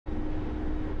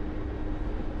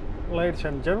Ladies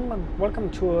and gentlemen, welcome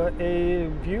to a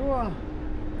viewer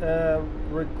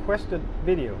requested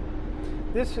video.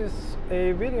 This is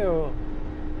a video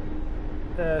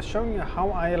showing you how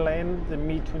I land the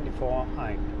Mi-24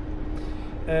 Hind.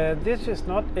 This is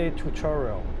not a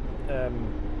tutorial.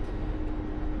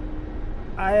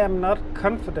 I am not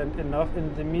confident enough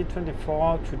in the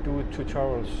Mi-24 to do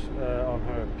tutorials on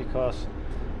her because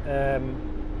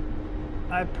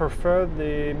I prefer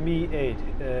the Mi-8.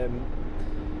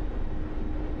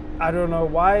 I don't know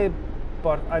why,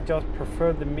 but I just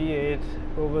prefer the Mi-8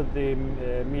 over the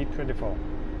Mi-24.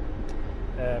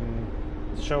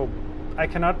 So I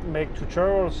cannot make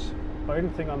tutorials or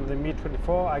anything on the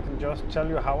Mi-24. I can just tell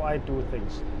you how I do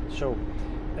things. So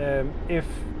if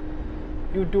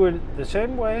you do it the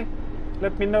same way,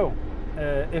 let me know.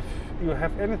 If you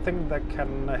have anything that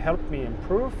can help me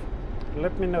improve,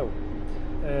 let me know.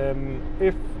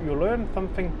 If you learn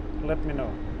something, let me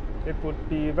know. It would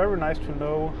be very nice to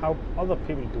know how other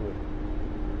people do it.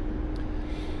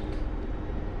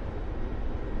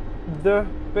 The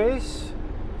base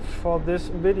for this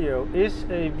video is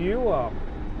a viewer.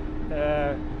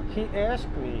 He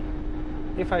asked me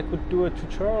if I could do a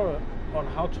tutorial on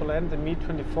how to land the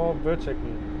Mi-24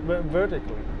 vertically,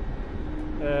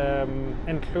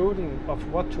 including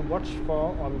of what to watch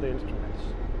for on the instruments.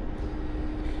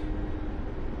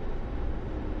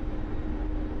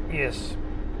 Yes.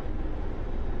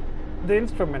 The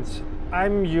instruments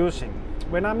I'm using,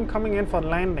 when I'm coming in for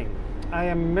landing, I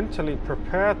am mentally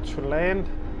prepared to land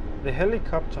the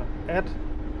helicopter at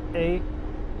a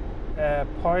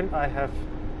point I have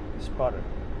spotted.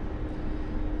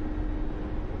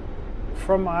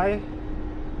 From I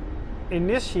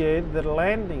initiate the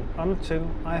landing until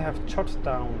I have touched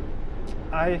down,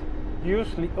 I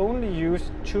usually only use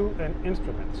two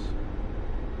instruments.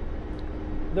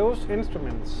 Those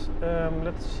instruments,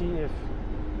 let's see if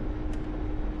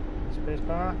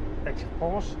spacebar, active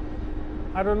pause.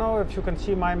 I don't know if you can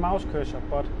see my mouse cursor,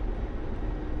 but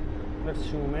let's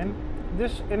zoom in.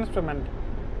 This instrument,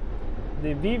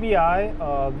 the VVI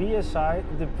or VSI,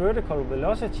 the vertical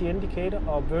velocity indicator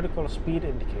or vertical speed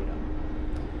indicator.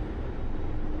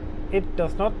 It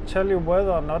does not tell you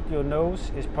whether or not your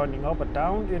nose is pointing up or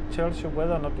down. It tells you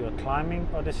whether or not you're climbing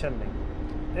or descending.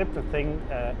 Everything,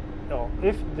 or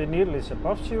if the needle is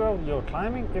above zero, you're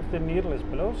climbing. If the needle is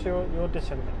below zero, you're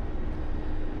descending.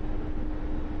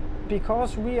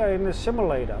 Because we are in a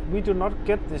simulator, we do not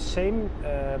get the same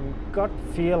gut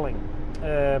feeling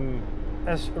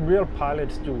as real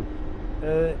pilots do.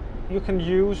 You can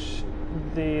use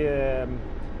the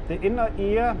inner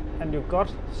ear and your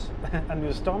gut and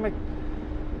your stomach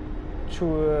to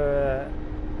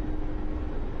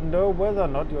know whether or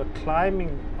not you're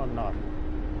climbing or not.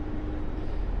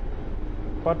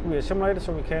 But we are simulated,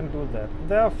 so we can't do that.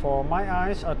 Therefore, my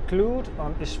eyes are glued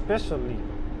on especially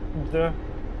the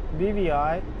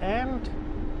VVI and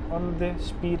on the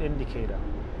speed indicator.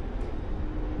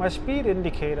 My speed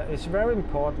indicator is very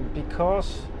important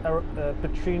because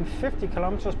between 50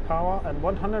 kilometers per hour and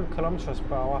 100 kilometers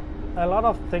per hour, a lot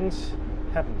of things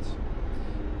happens.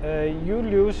 You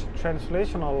lose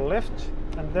translational lift,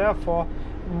 and therefore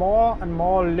more and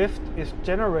more lift is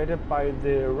generated by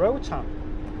the rotor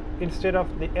instead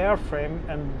of the airframe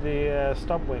and the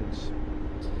stop wings.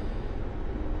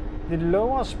 The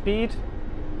lower speed,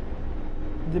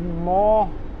 the more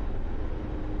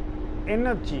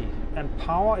energy and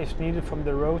power is needed from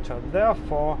the rotor.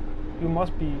 Therefore, you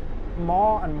must be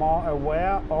more and more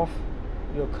aware of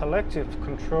your collective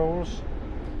controls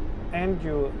and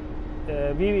your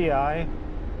VVI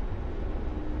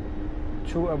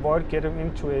to avoid getting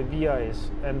into a VIS.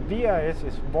 And VIS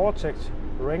is vortex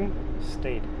ring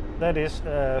state. That is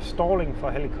stalling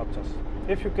for helicopters.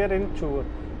 If you get into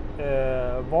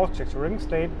vortex ring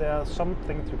state, there are some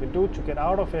things you can do to get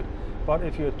out of it, but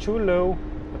if you're too low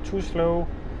or too slow,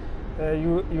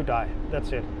 you die.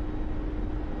 That's it.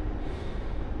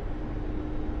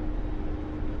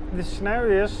 The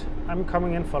scenario is I'm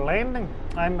coming in for landing.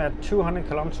 I'm at 200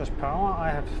 kilometers per hour.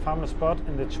 I have found a spot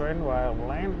in the terrain where I will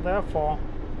land. Therefore,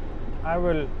 I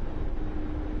will,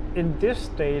 in this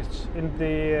stage, in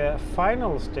the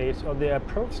final stage or the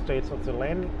approach stage of the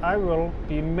landing, I will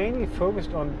be mainly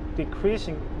focused on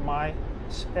decreasing my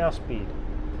airspeed.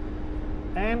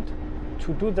 And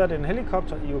to do that in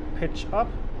helicopter, you pitch up,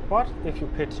 but if you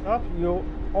pitch up, you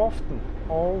often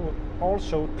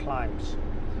also climbs.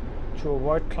 To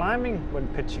avoid climbing when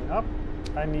pitching up,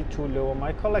 I need to lower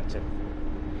my collective.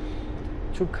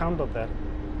 To counter that,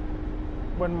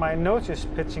 when my nose is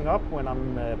pitching up when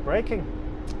I'm braking,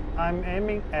 I'm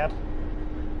aiming at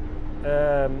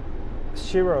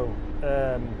 0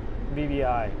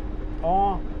 VVI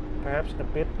or perhaps a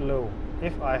bit low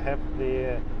if I have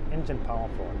the engine power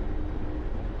for it.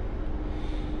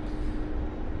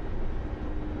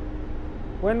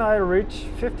 When I reach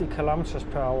 50 kilometers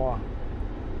per hour,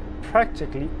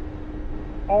 practically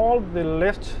all the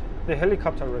lift the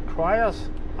helicopter requires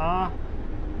are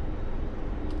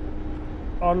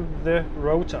on the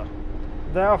rotor.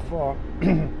 Therefore,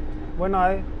 when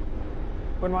my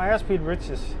airspeed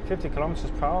reaches 50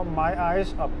 kilometers per hour, my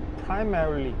eyes are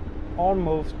primarily,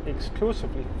 almost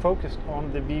exclusively focused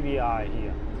on the VVI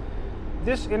here.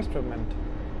 This instrument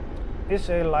is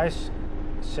a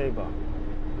lifesaver.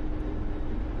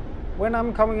 When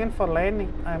I'm coming in for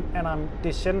landing and I'm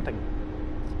descending,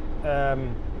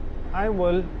 I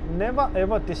will never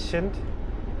ever descend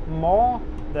more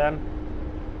than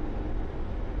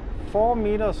 4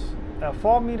 meters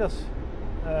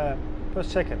per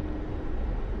second.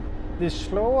 The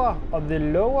slower or the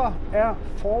lower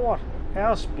forward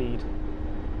airspeed,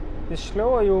 the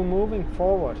slower you're moving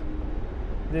forward,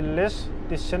 the less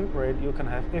descent rate you can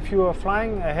have. If you are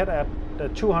flying ahead at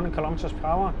 200 kilometers per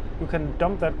hour, you can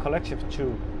dump that collective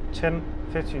to 10,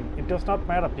 15. It does not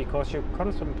matter because you're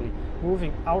constantly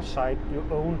moving outside your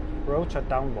own rotor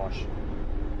downwash.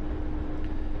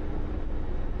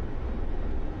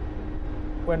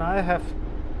 When I have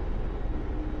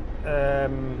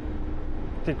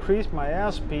decreased my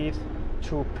airspeed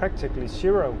to practically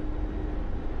zero,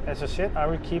 as I said, I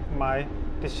will keep my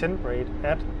descent rate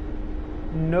at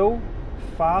no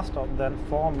faster than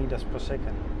 4 meters per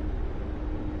second.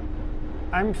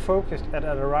 I'm focused at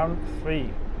around 3.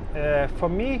 For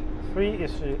me, 3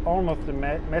 is almost the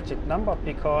magic number,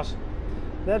 because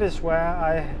that is where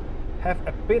I have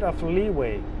a bit of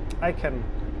leeway. I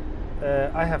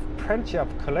have plenty of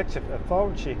collective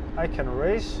authority. I can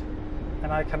raise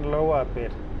and I can lower a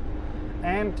bit.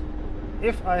 And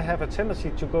if I have a tendency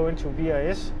to go into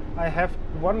VIS, I have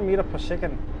 1 meter per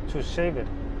second to save it.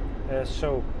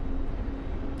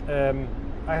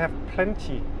 I have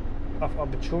plenty of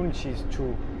opportunities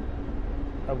to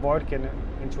avoid getting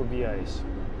into VIS.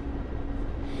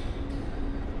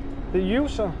 The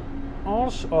user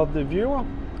also, or the viewer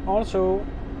also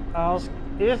asks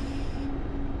if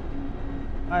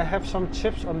I have some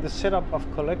tips on the setup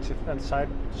of collective and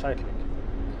cycling.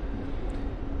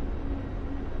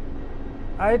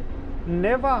 I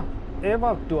never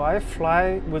ever do I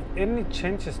fly with any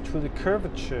changes to the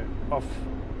curvature of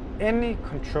any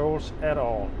controls at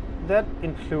all. That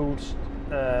includes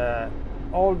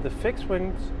all the fixed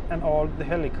wings and all the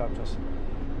helicopters.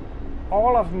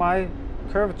 All of my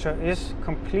curvature is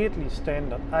completely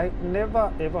standard. I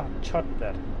never ever touch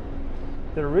that.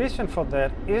 The reason for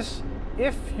that is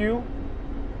if you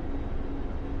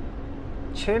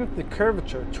change the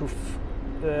curvature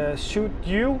to suit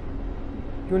you,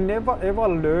 you never ever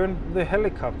learn the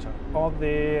helicopter or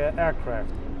the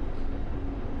aircraft.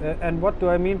 And what do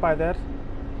I mean by that?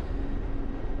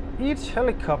 Each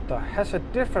helicopter has a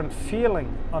different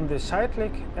feeling on the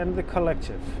cyclic and the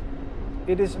collective.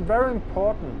 It is very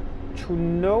important to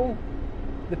know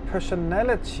the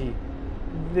personality,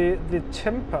 the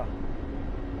temper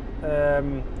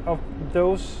of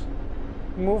those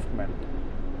movements.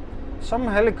 Some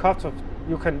helicopters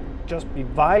you can just be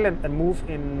violent and move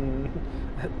in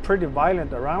pretty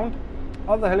violent around.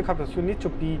 Other helicopters you need to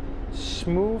be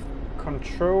smooth,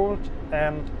 controlled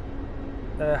and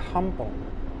humble.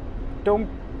 Don't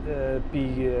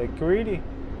be greedy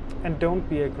and don't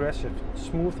be aggressive.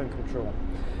 Smooth and controlled.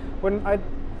 When I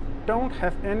don't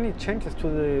have any changes to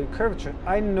the curvature,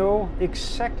 I know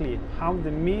exactly how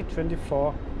the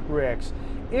Mi-24 reacts.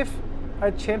 If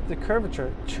I change the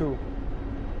curvature to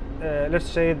let's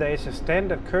say there is a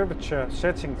standard curvature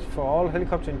setting for all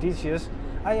helicopters in DCS,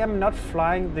 I am not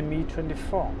flying the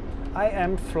Mi-24. I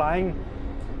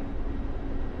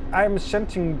am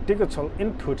sending digital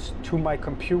inputs to my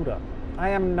computer. I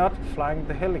am not flying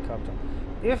the helicopter.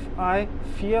 If I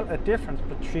feel a difference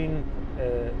between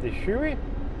the Huey,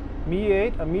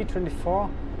 Mi-8 or Mi-24,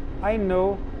 I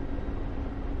know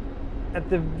at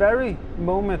the very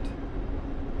moment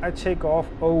I take off,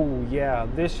 oh yeah,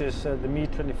 this is the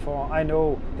Mi-24. I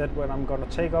know that when I'm gonna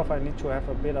take off, I need to have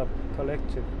a bit of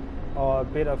collective or a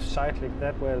bit of cyclic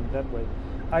that way.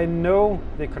 I know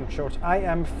the controls. I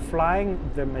am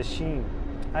flying the machine.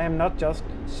 I am not just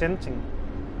sending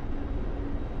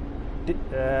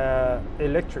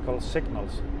electrical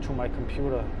signals to my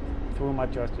computer through my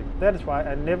joystick. That is why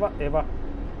I never ever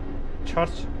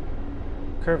touch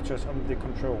curvatures on the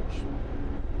controls.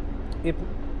 It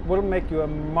will make you a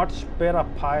much better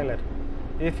pilot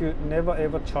if you never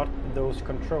ever touch those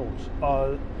controls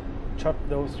or touch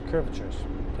those curvatures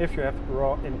if you have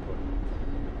raw input.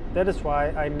 That is why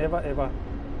I never ever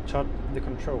touch the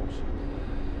controls.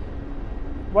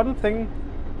 One thing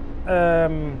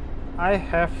I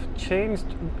have changed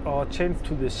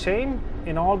to the same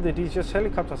in all the DCS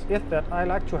helicopters is that I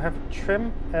like to have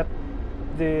trim at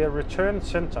the return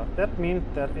center. That means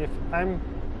that if I'm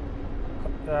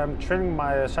trimming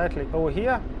my side leg over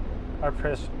here, I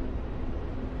press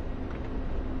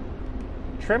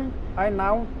trim.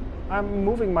 I'm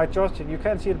moving my joystick. You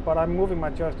can't see it, but I'm moving my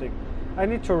joystick. I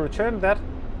need to return that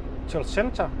till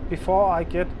center before I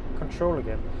get control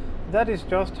again. That is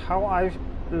just how I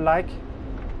like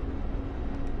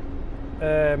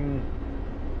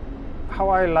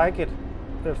it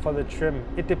for the trim.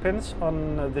 It depends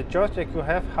on the joystick you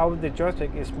have, how the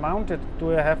joystick is mounted.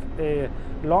 Do I have a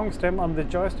long stem on the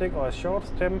joystick or a short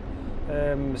stem,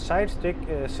 side stick,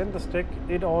 center stick?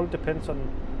 It all depends on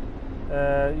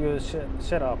your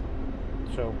setup.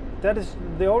 So that is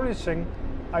the only thing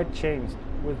I changed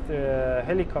with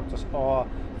helicopters or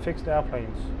fixed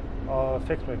airplanes or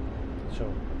fixed wing.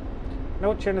 So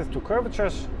no changes to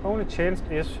curvatures. Only change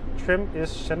is trim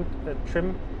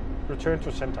return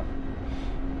to center.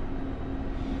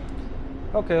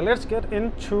 Okay, let's get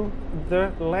into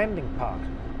the landing part.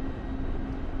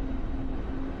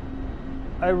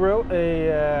 I wrote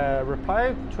a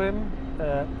reply to him,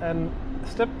 and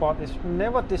step 1 is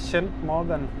never descend more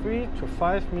than 3 to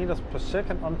 5 meters per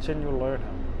second until you learn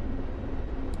how.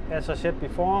 As I said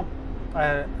before,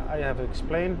 I have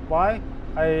explained why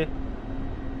I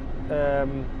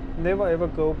never ever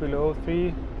go below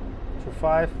 3 to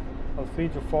 5 or 3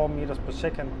 to 4 meters per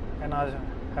second, and I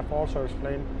have also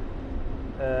explained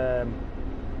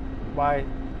why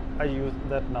I use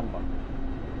that number.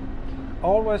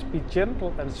 Always be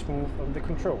gentle and smooth on the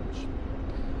controls.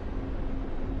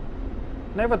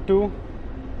 Never do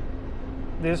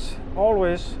this,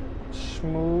 always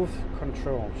smooth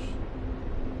controls.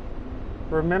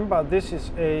 Remember, this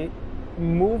is a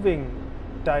moving,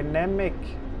 dynamic,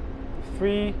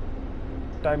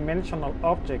 3-dimensional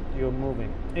object you're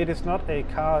moving. It is not a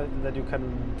car that you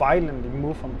can violently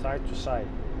move from side to side.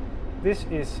 This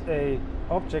is a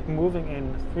object moving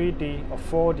in 3D or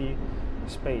 4D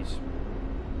space.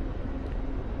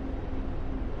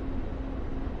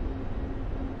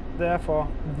 Therefore,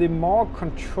 the more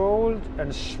controlled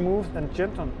and smooth and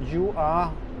gentle you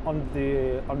are on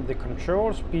the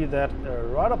controls, be that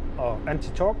rudder or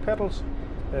anti-torque pedals,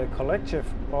 collective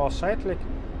or cyclic,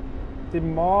 the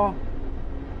more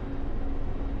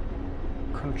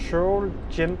controlled,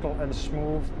 gentle and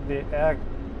smooth the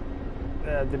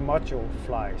module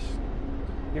flies.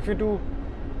 If you do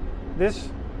this,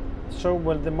 so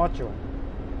will the module.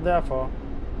 Therefore,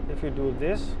 if you do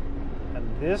this and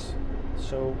this,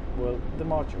 so will the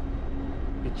module.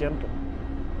 Be gentle.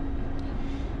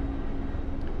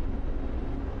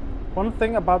 One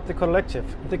thing about the collective,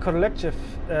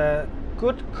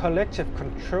 good collective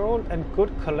control and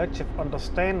good collective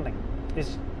understanding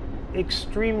is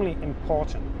extremely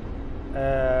important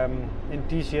in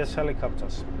DCS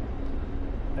helicopters.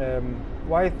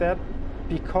 Why is that?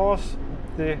 Because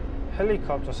the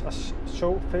helicopters are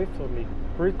so faithfully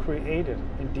recreated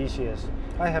in DCS.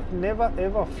 I have never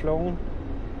ever flown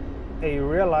a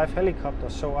real-life helicopter,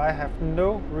 so I have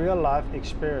no real-life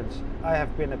experience. I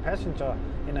have been a passenger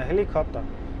in a helicopter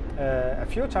a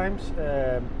few times,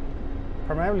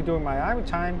 primarily during my army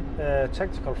time,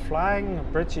 tactical flying,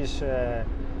 British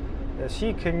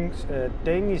Sea Kings,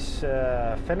 Danish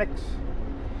Phoenix.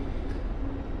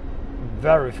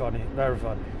 Very funny, very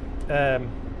funny.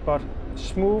 But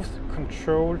smooth,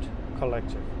 controlled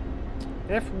collective.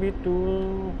 If we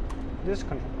do this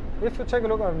control, if you take a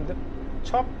look on the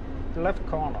top left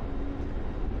corner,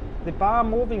 the bar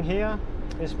moving here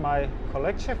is my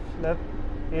collective that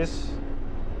is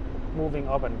moving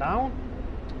up and down.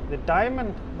 The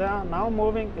diamond there now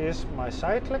moving is my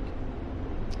cyclic.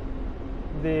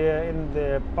 In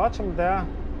the bottom there,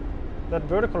 that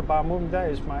vertical bar moving there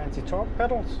is my anti-torque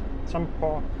pedals. Some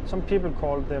people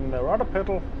call them the rudder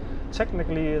pedal.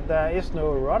 Technically there is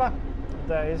no rudder,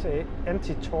 there is a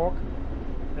anti-torque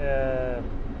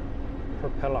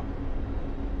propeller.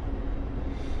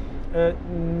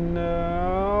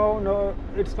 No,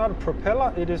 it's not a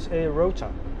propeller, it is a rotor.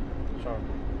 Sorry.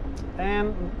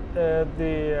 And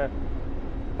the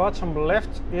bottom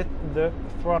left is the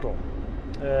throttle.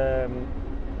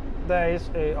 There is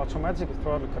a automatic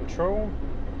throttle control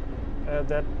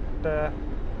that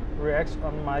reacts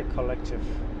on my collective.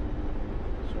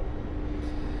 So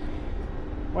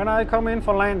when I come in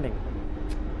for landing,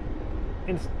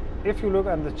 if you look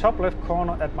at the top left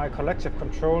corner at my collective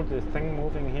control, the thing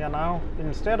moving here now,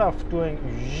 instead of doing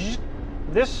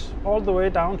this all the way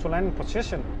down to landing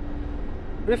position,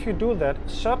 if you do that,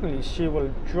 suddenly she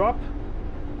will drop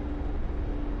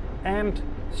and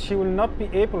she will not be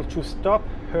able to stop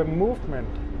her movement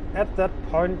at that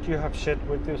point you have set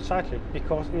with your cyclic,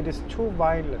 because it is too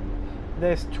violent.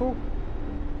 There's too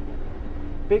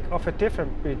big of a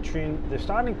difference between the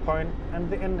starting point and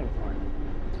the ending point.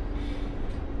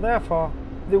 Therefore,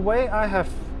 the way I have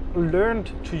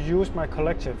learned to use my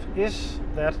collective is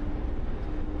that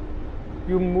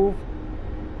you move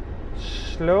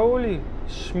slowly,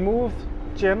 smooth,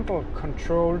 gentle,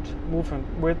 controlled movement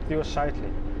with your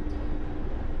cyclic.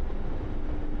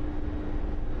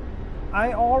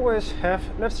 I always have,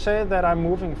 let's say that I'm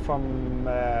moving from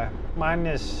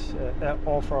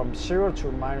or from 0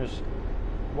 to minus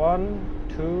 1,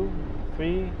 2,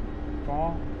 3,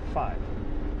 4, 5.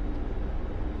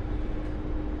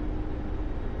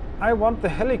 I want the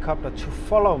helicopter to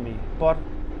follow me, but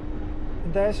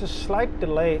there's a slight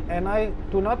delay, and I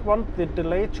do not want the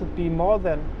delay to be more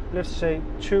than, let's say,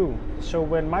 2. So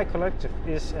when my collective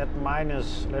is at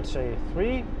minus, let's say,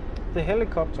 3, the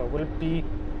helicopter will be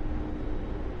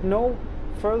no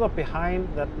further behind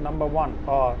that number 1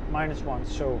 or minus 1.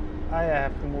 So I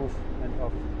have movement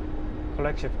of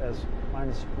collective as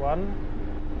minus 1,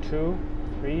 2,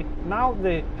 3. Now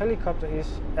the helicopter is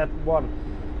at 1.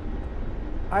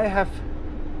 I have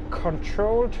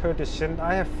controlled her descent.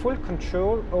 I have full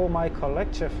control over my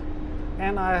collective,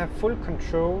 and I have full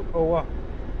control over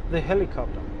the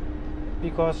helicopter,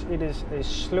 because it is a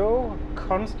slow,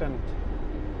 constant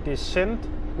descent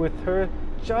with her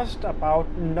just about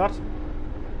not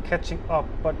catching up,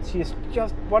 but she is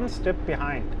just one step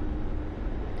behind.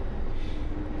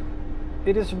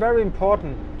 It is very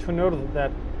important to note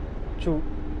that to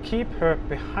keep her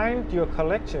behind your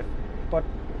collective, but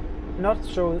not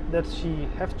so that she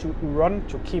have to run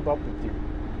to keep up with you.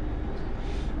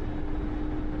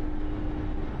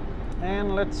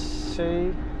 And let's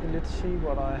see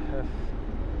what I have.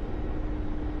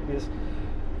 Yes.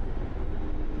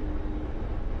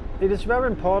 It is very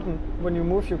important when you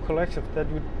move your collective that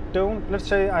you don't, let's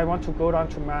say I want to go down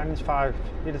to minus 5.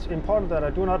 It is important that I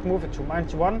do not move it to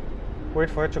minus 1, wait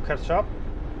for her to catch up,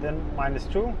 then minus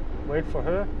 2, wait for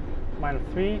her, minus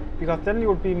 3, because then you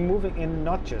will be moving in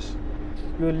notches.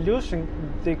 You're losing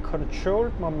the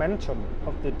controlled momentum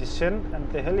of the descent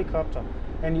and the helicopter,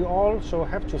 and you also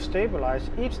have to stabilize.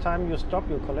 Each time you stop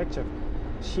your collective,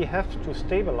 she has to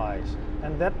stabilize,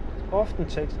 and that often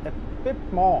takes a bit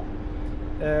more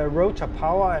rotor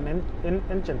power and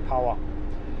engine power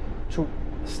to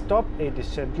stop a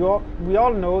descent. We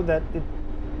all know that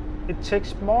it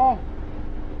takes more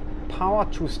power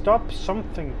to stop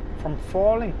something from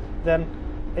falling than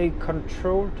a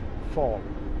controlled fall.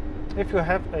 If you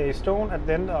have a stone at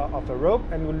the end of a rope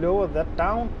and you lower that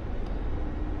down,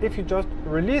 if you just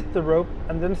release the rope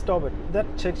and then stop it,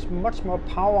 that takes much more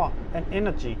power and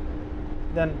energy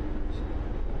than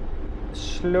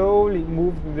slowly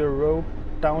moving the rope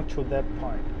down to that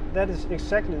point. That is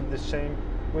exactly the same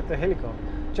with the helicopter.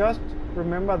 Just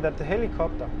remember that the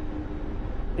helicopter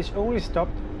is only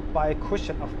stopped by a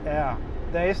cushion of air.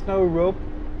 There is no rope,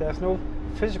 there's no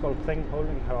physical thing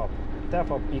holding her up.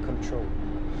 Therefore, be controlled.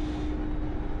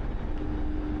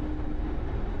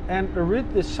 And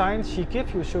read the signs she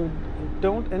gives you so you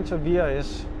don't enter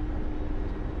VRS.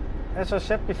 As I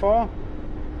said before,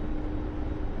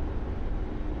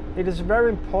 it is very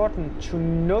important to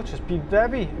notice, be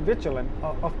very vigilant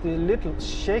of the little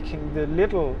shaking, the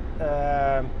little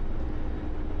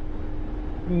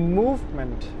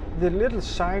movement, the little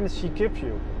signs she gives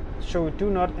you, so you do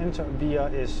not enter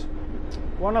VRS.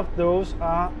 One of those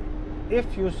are,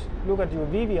 if you look at your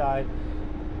VVI,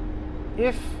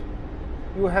 if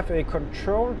you have a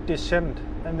controlled descent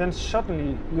and then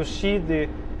suddenly you see the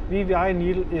VVI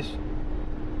needle is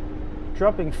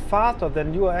dropping faster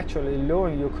than you are actually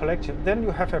lowering your collective, then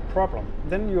you have a problem.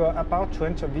 Then you are about to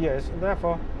enter VRS.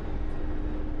 Therefore,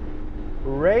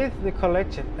 raise the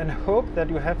collective and hope that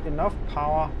you have enough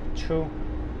power to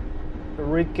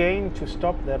regain to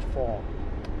stop that fall.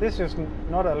 This is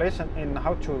not a lesson in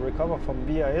how to recover from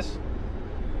VRS,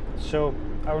 so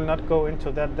I will not go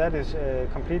into that. That is a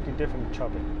completely different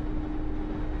topic.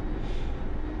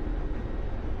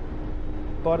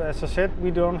 But as I said, we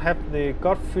don't have the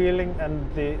gut feeling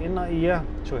and the inner ear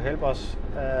to help us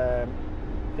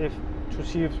to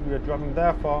see if we are dropping.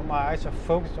 Therefore, my eyes are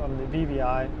focused on the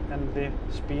VVI and the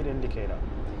speed indicator.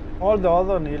 All the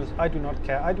other needles, I do not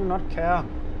care. I do not care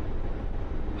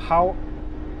how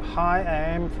high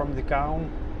I am from the ground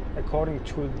according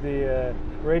to the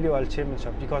radio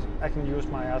altimeter, because I can use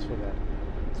my eyes for that.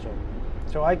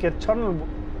 So I get tunnel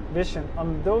vision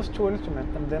on those two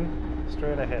instruments and then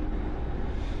straight ahead.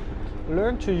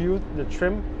 learn to use the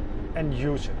trim and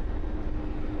use it.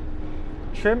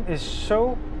 Trim is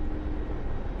so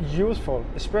useful,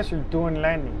 especially during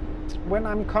landing. When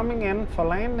I'm coming in for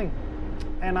landing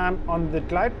and I'm on the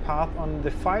glide path, on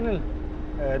the final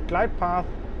glide path,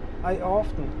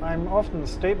 I'm often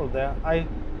stable there. I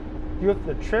use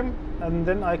the trim and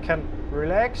then I can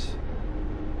relax,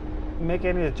 make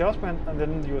any adjustment, and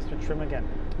then use the trim again.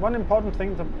 One important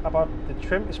thing about the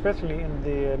trim, especially in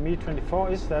the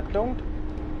Mi-24, is that don't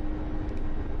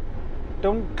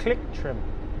click trim.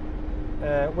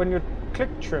 When you click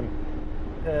trim,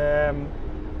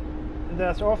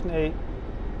 there's often a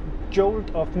jolt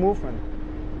of movement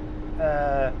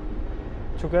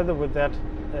together with that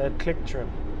click trim.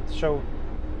 So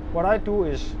what I do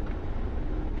is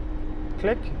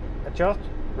click, adjust,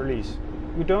 release.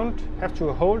 You don't have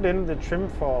to hold in the trim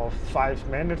for 5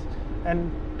 minutes,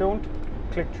 and don't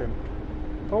click trim.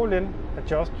 Hold in,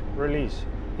 adjust, release.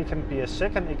 It can be a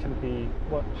second, it can be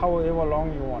however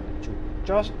long you want it to.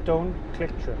 Just don't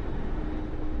click trim.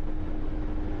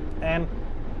 And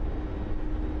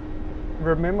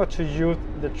remember to use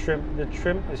the trim. The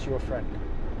trim is your friend.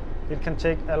 It can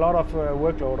take a lot of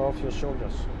workload off your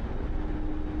shoulders.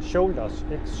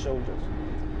 Ex-soldiers.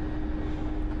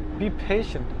 Be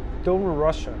patient, don't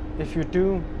rush her. If you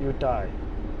do, you die.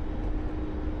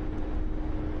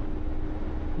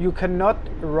 You cannot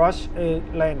rush a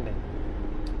landing.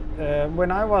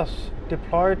 When I was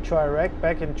deployed to Iraq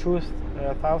back in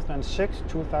 2006,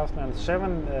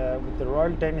 2007 with the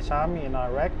Royal Danish Army in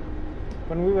Iraq,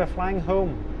 when we were flying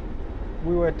home,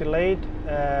 we were delayed,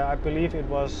 I believe it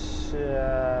was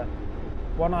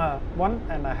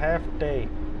 1.5 days.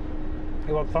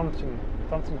 It was something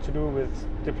to do with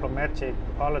diplomatic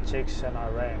politics in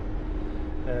Iran.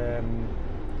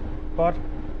 But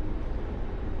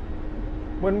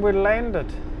when we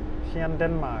landed here in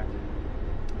Denmark,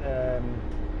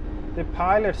 the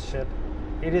pilot said,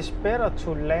 it is better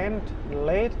to land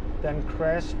late than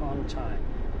crash on time.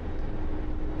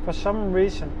 For some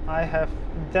reason,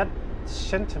 that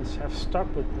sentence have stuck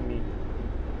with me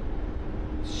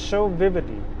so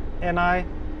vividly, and I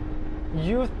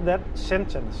use that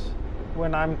sentence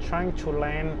when I'm trying to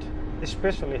land,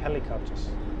 especially helicopters.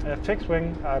 Fixed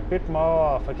wing are a bit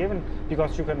more forgiving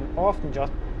because you can often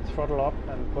just throttle up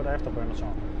and put afterburners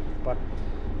on. But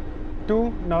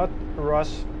do not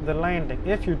rush the landing.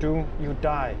 If you do, you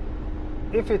die.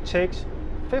 If it takes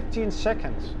 15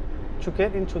 seconds to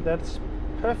get into that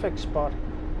perfect spot,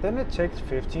 then it takes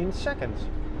 15 seconds.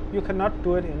 You cannot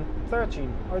do it in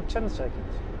 13 or 10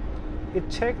 seconds. It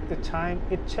takes the time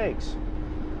it takes.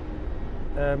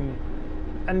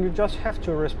 And you just have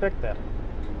to respect that.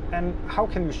 And how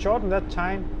can you shorten that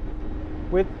time?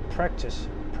 With practice,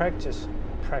 practice,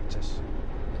 practice.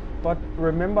 But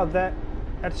remember that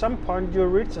at some point you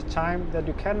reach a time that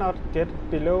you cannot get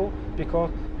below,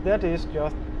 because that is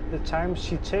just the time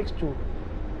she takes to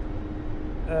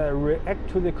react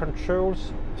to the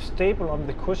controls, stable on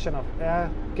the cushion of air,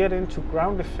 get into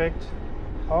ground effect,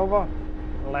 hover,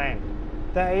 land.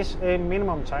 There is a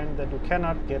minimum time that you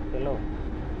cannot get below.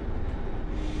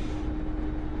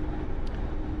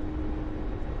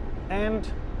 And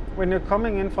when you're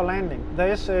coming in for landing,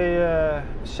 there is a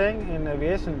saying in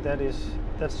aviation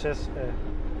that says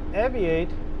aviate,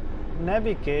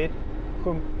 navigate,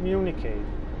 communicate.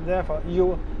 Therefore,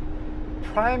 your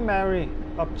primary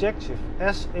objective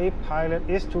as a pilot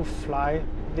is to fly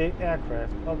the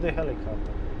aircraft or the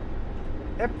helicopter.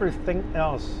 Everything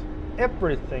else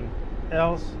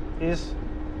is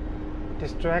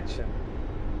distraction.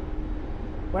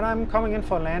 When I'm coming in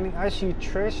for landing, I see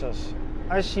tracers,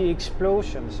 I see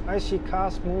explosions, I see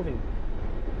cars moving.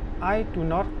 I do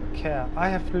not care. I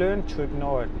have learned to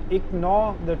ignore it.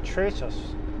 Ignore the tracers,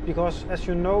 because as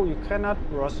you know, you cannot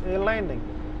rush a landing.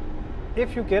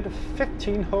 If you get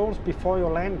 15 holes before you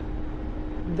land,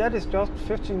 that is just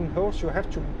 15 holes you have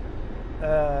to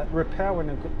repair when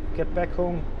you get back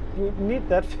home. You need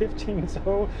that 15th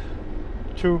hole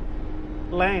to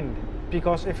land,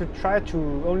 because if you try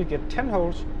to only get 10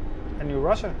 holes and you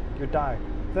rush it, you die.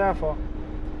 Therefore,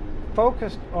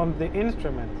 focused on the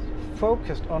instruments,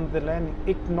 focused on the landing,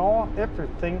 ignore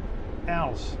everything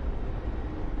else.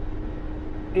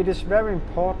 It is very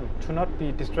important to not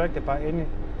be distracted by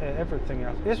everything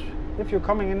else. If you're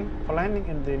coming in for landing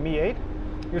in the Mi-8,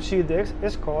 you see the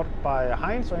escort by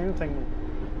Hind or anything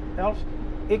else,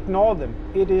 ignore them.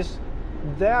 It is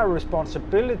their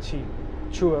responsibility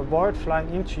to avoid flying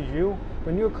into you.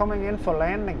 When you're coming in for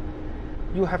landing,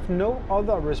 you have no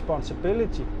other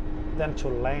responsibility than to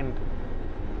land.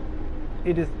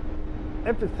 It is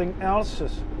everything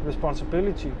else's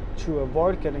responsibility to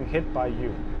avoid getting hit by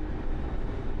you.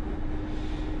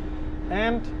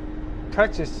 And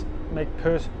practice make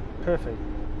perfect.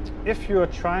 If you are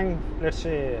trying, let's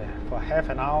say, for half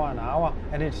an hour,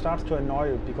 and it starts to annoy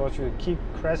you because you keep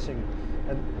crashing,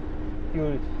 and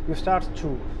you start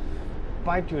to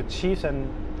bite your teeth and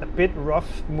a bit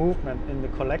rough movement in the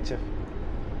collective,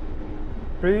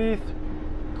 breathe,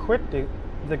 quit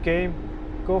the game,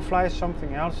 go fly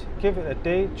something else, give it a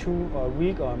day, 2 or a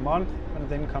week or a month, and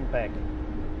then come back.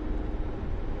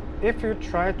 If you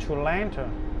try to land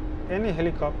any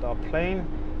helicopter or plane,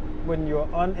 when you're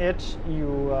on edge,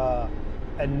 you are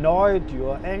annoyed, you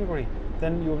are angry,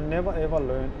 then you'll never ever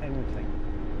learn anything.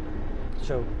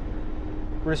 So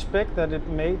respect that it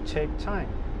may take time.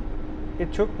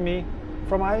 It took me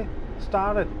from I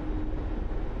started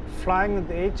flying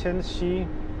the A10C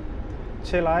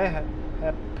till I had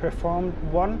performed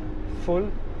one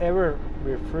full ever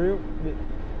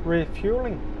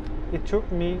refueling. It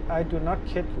took me, I do not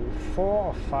kid you, 4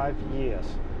 or 5 years.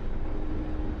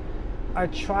 I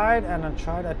tried and I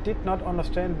tried. I did not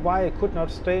understand why I could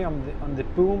not stay on the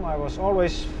boom. I was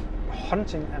always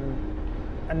hunting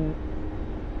and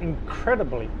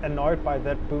incredibly annoyed by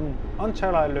that boom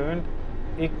until I learned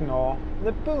ignore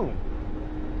the boom.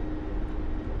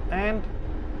 And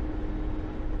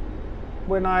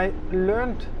when I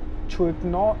learned to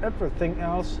ignore everything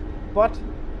else but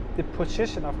the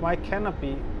position of my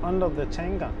canopy under the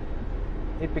tanker,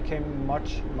 it became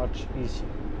much easier.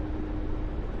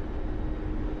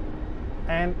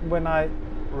 And when I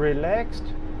relaxed,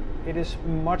 it is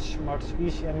much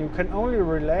easier. And you can only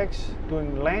relax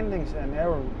doing landings and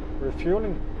aero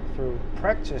refueling through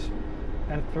practice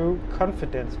and through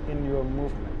confidence in your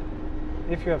movement.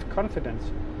 If you have confidence,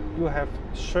 you have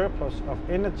surplus of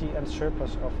energy and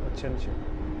surplus of attention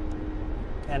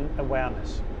and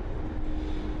awareness.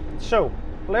 So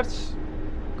let's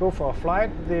go for a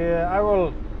flight. I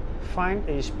will find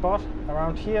a spot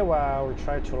around here where I will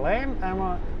try to land,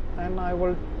 and I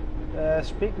will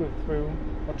speak you through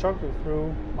or talk you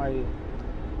through my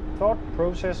thought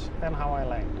process and how I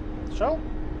land. So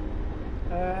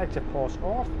active pause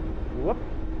off. Whoop.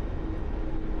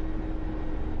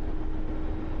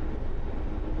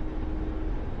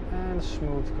 And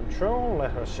smooth control,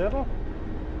 let her settle.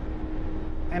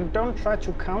 And don't try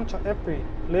to counter every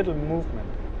little movement.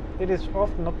 It is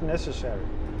often not necessary.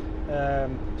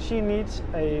 She needs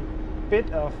a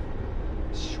bit of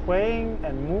swaying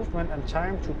and movement and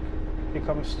time to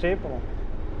become stable.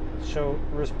 So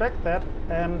respect that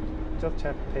and just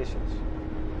have patience.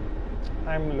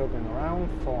 I'm looking around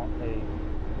for a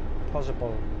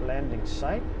possible landing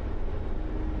site.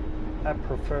 I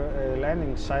prefer a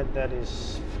landing site that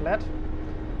is flat,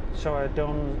 so I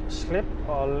don't slip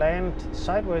or land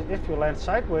sideways. If you land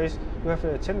sideways, you have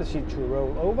a tendency to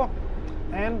roll over.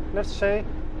 And let's say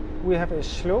we have a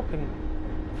sloping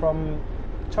from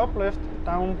top left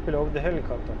down below the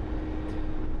helicopter.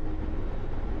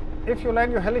 If you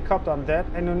land your helicopter on that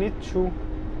and you need to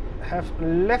have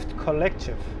left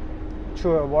collective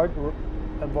to avoid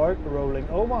rolling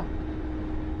over,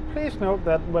 please note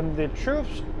that when the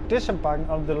troops disembark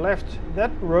on the left,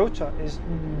 that rotor is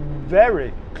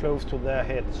very close to their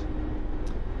heads.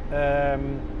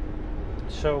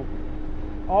 So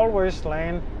always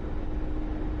land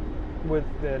with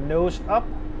the nose up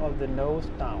or the nose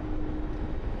down.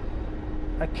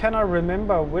 I cannot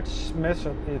remember which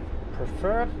method is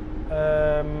preferred.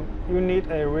 You need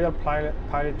a real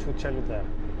pilot to tell you that.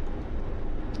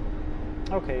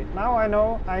 Okay, now I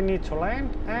know I need to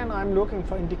land and I'm looking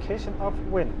for indication of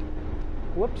wind.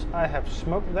 Whoops, I have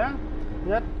smoke there.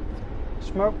 That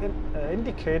smoke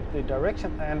indicates the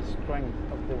direction and strength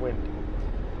of the wind.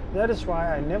 That is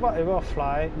why I never ever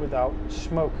fly without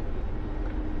smoke.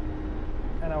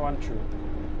 And I want to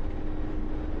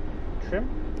trim.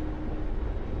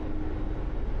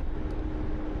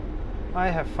 I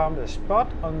have found a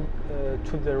spot on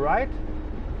to the right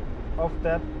of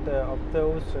that of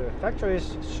those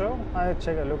factories. So I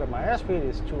take a look at my airspeed.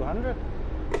 It's 200.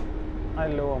 I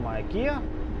lower my gear.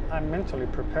 I'm mentally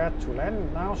prepared to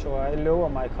land now, so I lower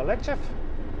my collective.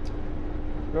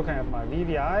 Looking at my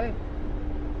VVI,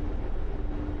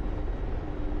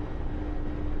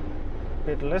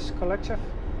 bit less collective,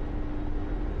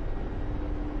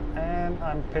 and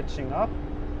I'm pitching up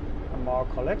a more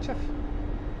collective.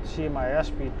 See my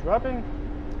airspeed dropping,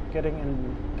 getting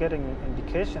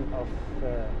indication of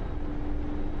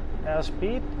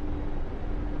airspeed,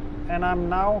 and I'm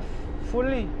now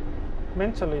fully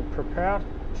mentally prepared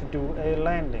to do a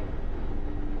landing.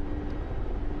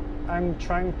 I'm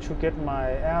trying to get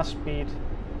my airspeed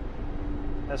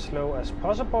as low as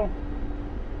possible,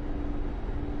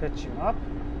 pitching up,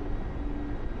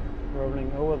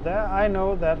 rolling over there. I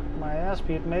know that my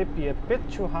airspeed may be a bit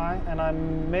too high and I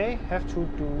may have to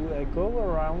do a go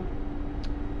around,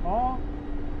 or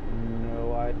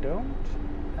no I don't.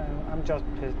 I'm just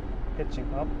pitching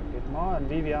up a bit more, and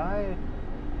VVI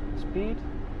speed.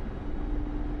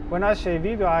 When I say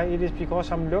VVI, it is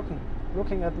because I'm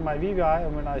looking at my VVI,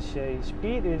 and when I say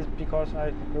speed, it is because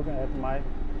I'm looking at my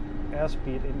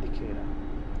airspeed indicator.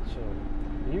 So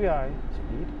VVI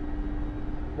speed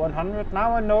 100.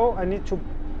 Now I know I need to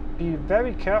be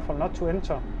very careful not to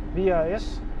enter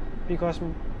VRS, because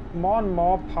more and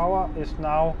more power is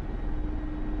now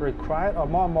required, or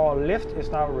more and more lift is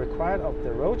now required of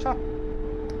the rotor.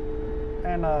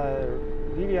 And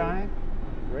VVI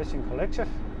Racing Collective,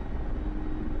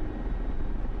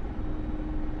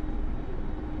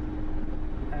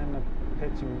 and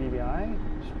pitching VVI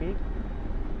speed.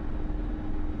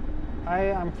 I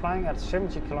am flying at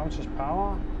 70 kilometers per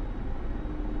hour.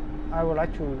 I would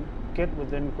like to get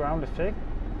within ground effect,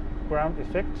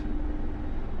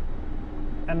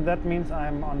 and that means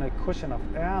I'm on a cushion of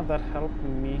air that helps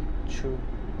me to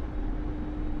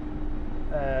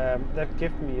that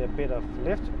gives me a bit of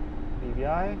lift.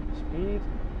 VVI speed,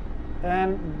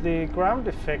 and the ground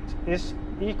effect is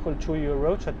equal to your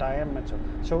rotor diameter.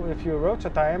 So if your rotor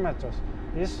diameter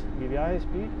is VVI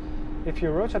speed, if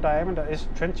your rotor diameter is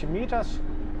 20 meters,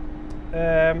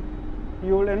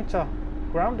 you will enter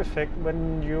ground effect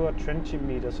when you are 20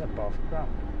 meters above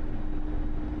ground.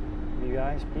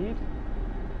 VVI speed.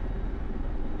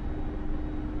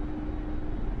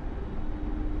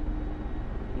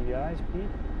 VVI speed.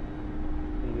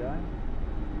 VVI.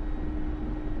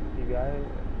 VVI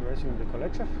Racing the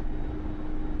Collective.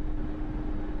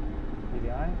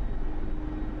 VVI.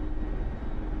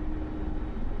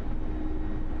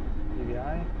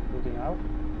 VVI looking out.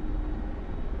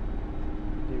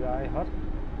 VVI hot.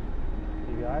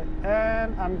 VVI,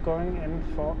 and I'm going in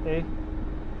for a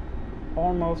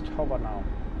almost hover now.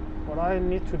 What I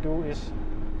need to do is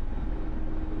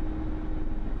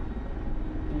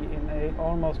be in a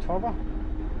almost hover.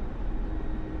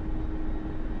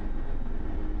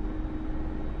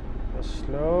 So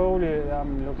slowly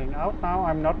I'm looking out now.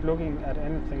 I'm not looking at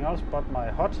anything else but my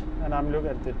HUD, and I'm looking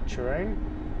at the terrain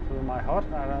through my HUD.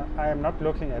 I am not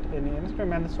looking at any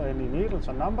instruments or any needles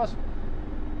or numbers.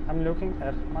 I'm looking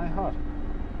at my HUD.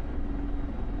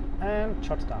 And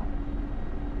touchdown.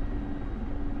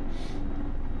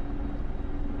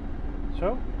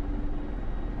 So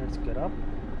let's get up.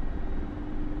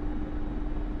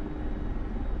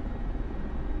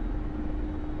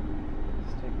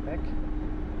 Let's take back.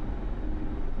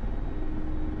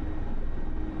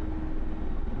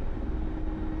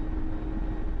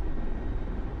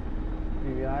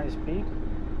 VVI speed.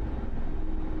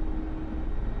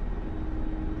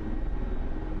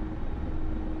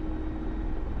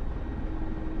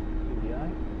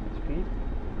 Speed.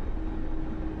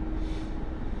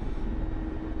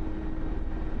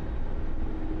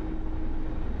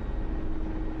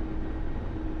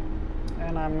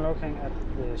 And I'm looking at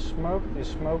the smoke. The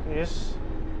smoke is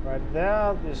right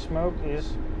there. The smoke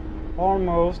is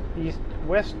almost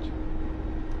east-west.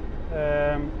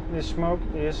 The smoke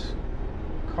is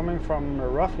coming from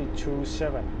roughly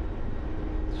 27.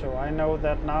 So I know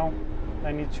that now.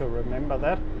 I need to remember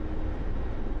that.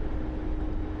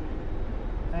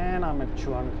 And I'm at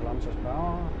 200 kilometers per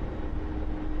hour.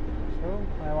 So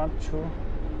I want to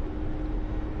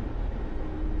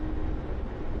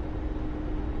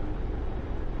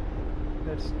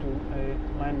let's do a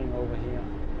landing over here.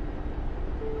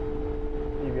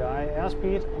 VVI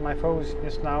airspeed. My focus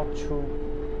is now to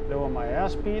lower my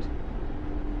airspeed.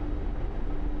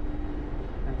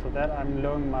 And for that I'm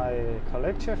lowering my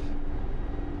collective.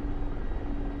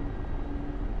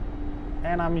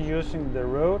 And I'm using the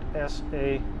road as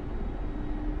a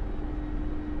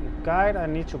guide. I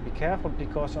need to be careful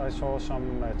because I saw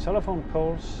some telephone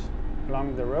poles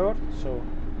along the road. So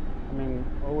I mean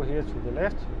over here to the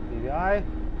left, VVI.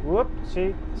 Whoop!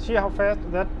 See how fast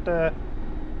that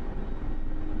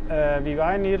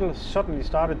VVI needle suddenly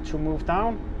started to move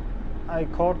down. I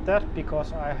caught that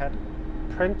because I had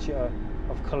plenty of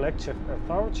collective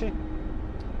authority.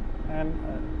 And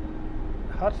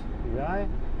HUD, VVI.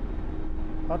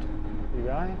 HUD,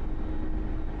 VVI,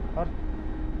 HUD.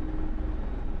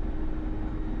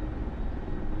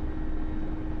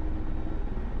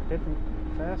 Bit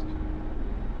fast.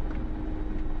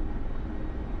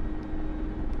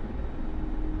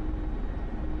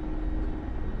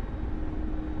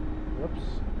 Whoops.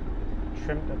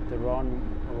 Trimmed at the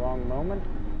wrong moment.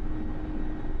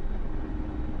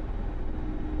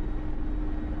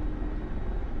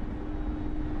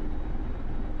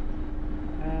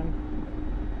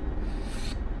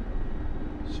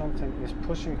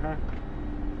 pushing her.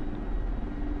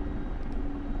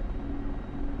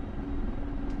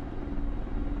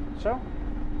 So,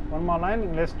 one more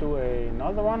landing. Let's do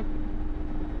another one.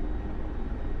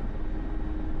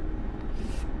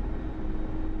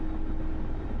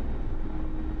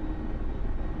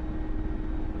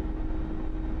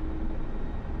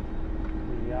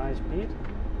 VI speed.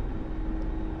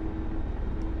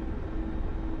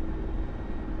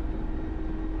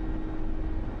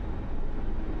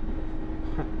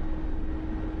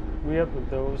 Weird with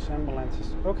those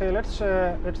ambulances. Okay, let's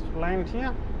land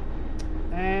here,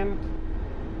 and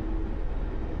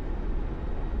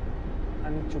I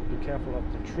need to be careful of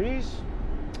the trees.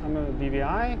 I'm going to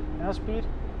BVI airspeed,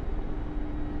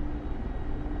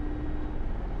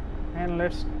 and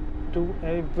let's do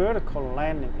a vertical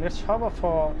landing. Let's hover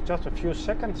for just a few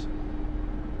seconds,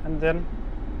 and then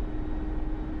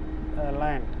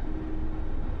land.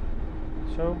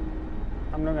 So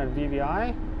I'm looking at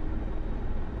VVI.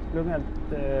 Looking at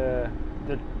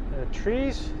the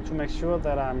trees to make sure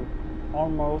that I'm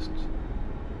almost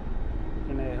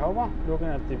in a hover. Looking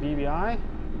at the VVI.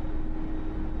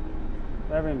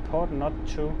 Very important not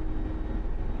to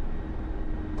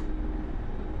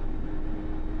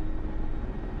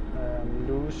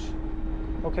lose.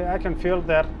 Okay, I can feel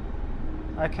that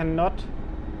I cannot.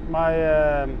 My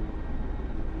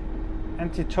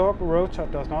anti-torque rotor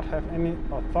does not have any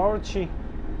authority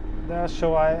there,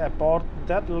 so I abort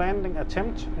that landing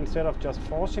attempt instead of just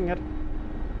forcing it.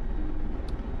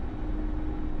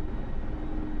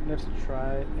 Let's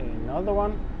try another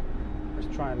one.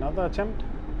 Let's try another attempt.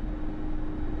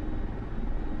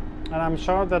 And I'm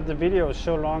sorry that the video is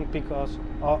so long because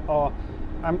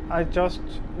I just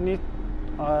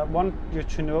want you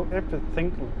to know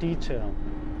everything in detail,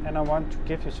 and I want to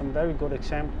give you some very good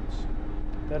examples.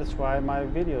 That is why my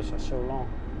videos are so long.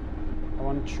 I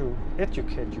want to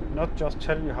educate you, not just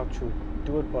tell you how to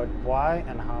do it, but why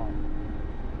and how.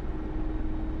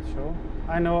 So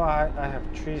I know I have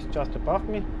trees just above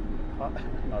me,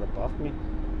 not above me,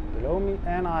 below me,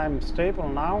 and I'm stable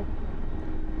now,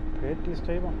 pretty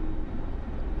stable.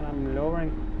 And I'm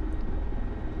lowering.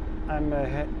 I'm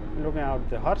looking out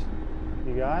the hot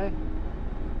VI,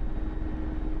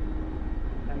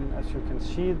 and as you can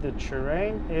see, the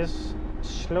terrain is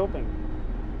sloping.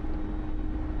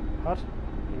 Hot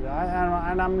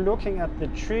VI, and I'm looking at the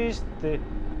trees, the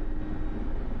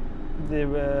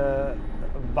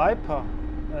Viper,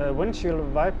 windshield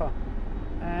Viper,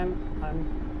 and I'm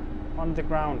on the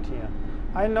ground here.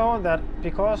 I know that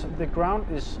because the ground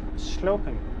is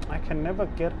sloping, I can never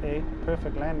get a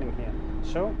perfect landing here.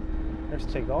 So let's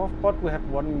take off, but we have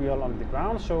one wheel on the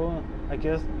ground, so I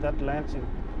guess that landing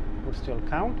would still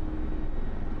count.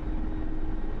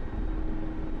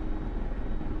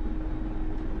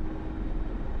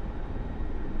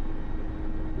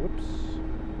 Whoops.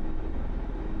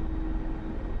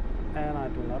 And I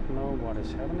do not know what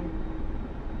is happening.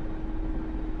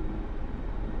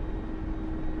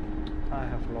 I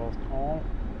have lost all.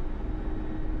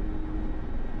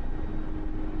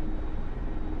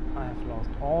 I have lost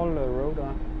all the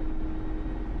rotor.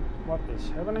 What is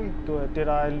happening? Did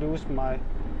I lose my...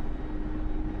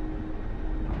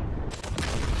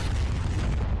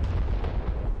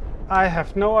 I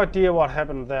have no idea what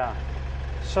happened there.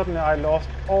 Suddenly I lost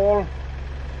all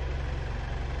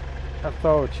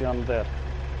authority on that.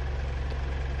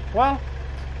 Well,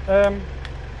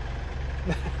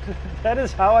 that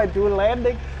is how I do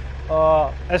landing.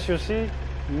 As you see,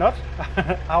 not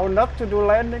how not to do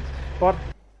landings, but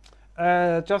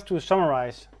just to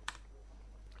summarize,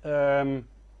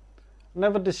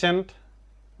 never descend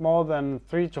more than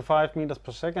 3 to 5 meters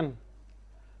per second.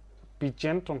 Be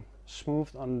gentle, smooth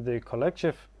on the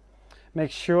collective.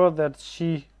 Make sure that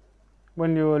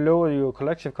when you lower your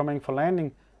collective coming for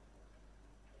landing,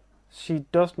 she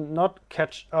does not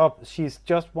catch up. She's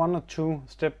just 1 or 2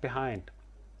 steps behind.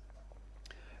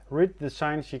 Read the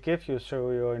signs she gives you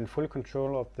so you're in full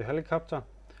control of the helicopter.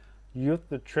 Use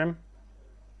the trim,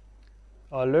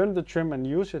 or learn the trim and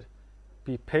use it.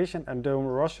 Be patient and don't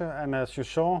rush her. And as you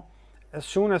saw, as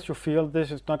soon as you feel this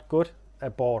is not good,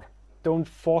 abort. Don't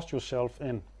force yourself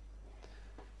in.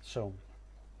 So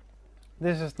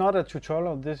this is not a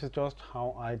tutorial, this is just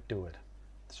how I do it.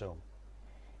 So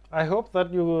I hope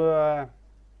that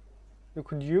you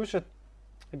could use it.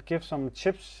 It gives some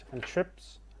tips and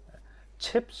tricks,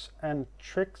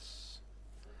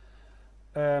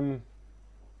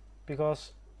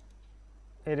 because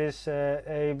it is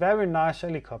a very nice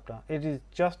helicopter. It is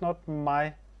just not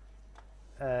my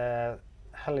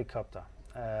helicopter.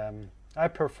 I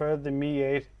prefer the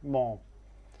Mi-8 more.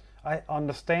 I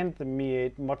understand the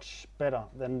Mi-8 much better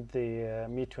than the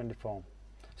Mi-24.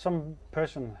 Some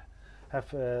person have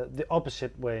the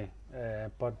opposite way,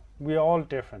 but we are all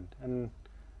different, and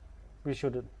we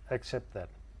should accept that.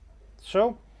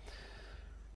 So